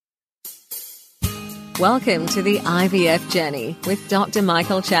Welcome to the IVF Journey with Dr.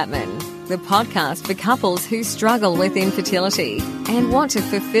 Michael Chapman, the podcast for couples who struggle with infertility and want to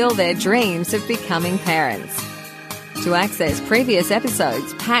fulfill their dreams of becoming parents. To access previous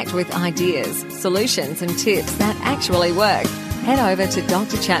episodes packed with ideas, solutions and tips that actually work, head over to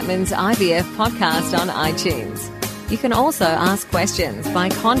Dr. Chapman's IVF podcast on iTunes. You can also ask questions by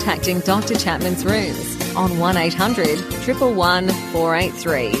contacting Dr. Chapman's rooms on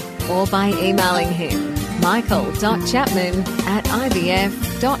 1-800-111-483 or by emailing him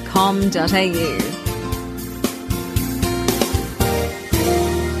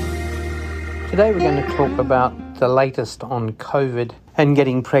michael.chapman@ivf.com.au. Today we're going to talk about the latest on COVID and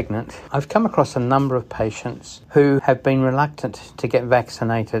getting pregnant. I've come across a number of patients who have been reluctant to get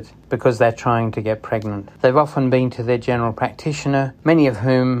vaccinated because they're trying to get pregnant. They've often been to their general practitioner, many of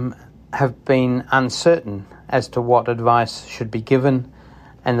whom have been uncertain as to what advice should be given,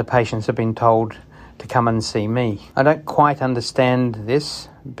 and the patients have been told to come and see me. I don't quite understand this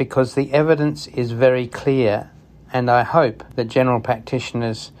because the evidence is very clear, and I hope that general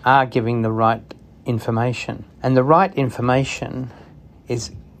practitioners are giving the right information. And the right information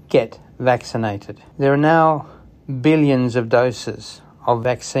is get vaccinated. There are now billions of doses of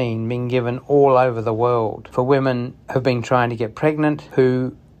vaccine being given all over the world for women who have been trying to get pregnant,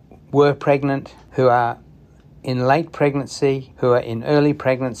 who were pregnant, who are in late pregnancy, who are in early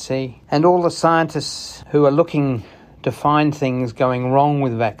pregnancy, and all the scientists who are looking to find things going wrong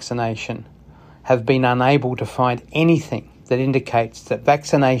with vaccination have been unable to find anything that indicates that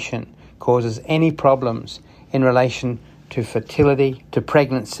vaccination causes any problems in relation to fertility, to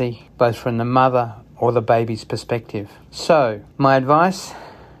pregnancy, both from the mother or the baby's perspective. So, my advice,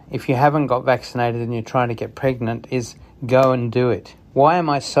 if you haven't got vaccinated and you're trying to get pregnant, is go and do it. Why am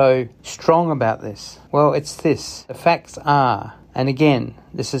I so strong about this? Well, it's this. The facts are, and again,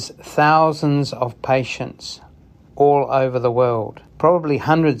 this is thousands of patients all over the world, probably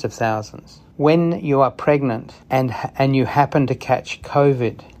hundreds of thousands. When you are pregnant and you happen to catch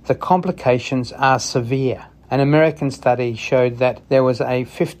COVID, the complications are severe. An American study showed that there was a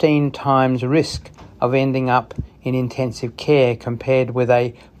 15 times risk of ending up in intensive care compared with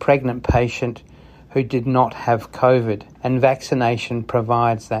a pregnant patient who did not have COVID, and vaccination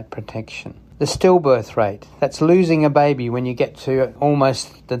provides that protection. The stillbirth rate, that's losing a baby when you get to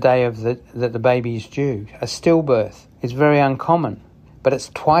almost the day of that the baby is due. A stillbirth is very uncommon, but it's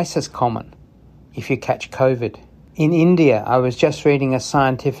twice as common if you catch COVID. In India, I was just reading a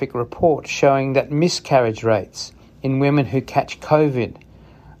scientific report showing that miscarriage rates in women who catch COVID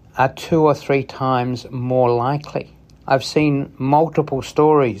are 2 or 3 times more likely. I've seen multiple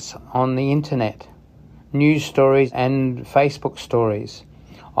stories on the internet, news stories and Facebook stories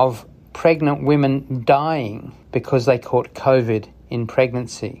of pregnant women dying because they caught COVID in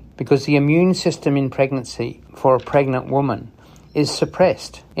pregnancy. Because the immune system in pregnancy for a pregnant woman is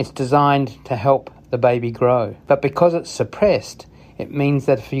suppressed. It's designed to help the baby grow. But because it's suppressed, it means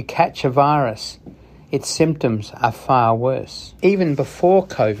that if you catch a virus, its symptoms are far worse. Even before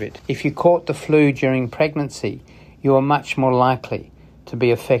COVID, if you caught the flu during pregnancy, you are much more likely to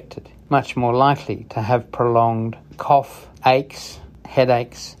be affected, much more likely to have prolonged cough, aches,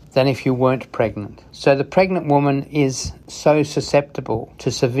 headaches, than if you weren't pregnant. So the pregnant woman is so susceptible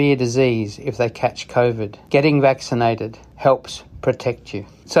to severe disease if they catch COVID. Getting vaccinated helps protect you.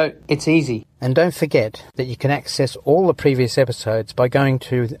 So it's easy. And don't forget that you can access all the previous episodes by going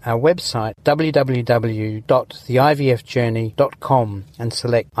to our website www.theivfjourney.com and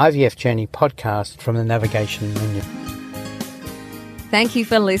select IVF Journey Podcast from the navigation menu. Thank you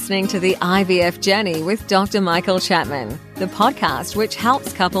for listening to the IVF Journey with Dr. Michael Chapman, the podcast which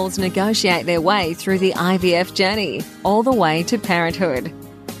helps couples negotiate their way through the IVF journey, all the way to parenthood.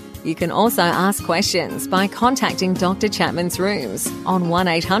 You can also ask questions by contacting Dr. Chapman's rooms on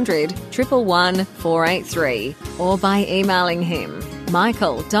 1-800-111-483 or by emailing him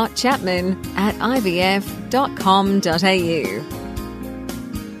michael.chapman@ivf.com.au.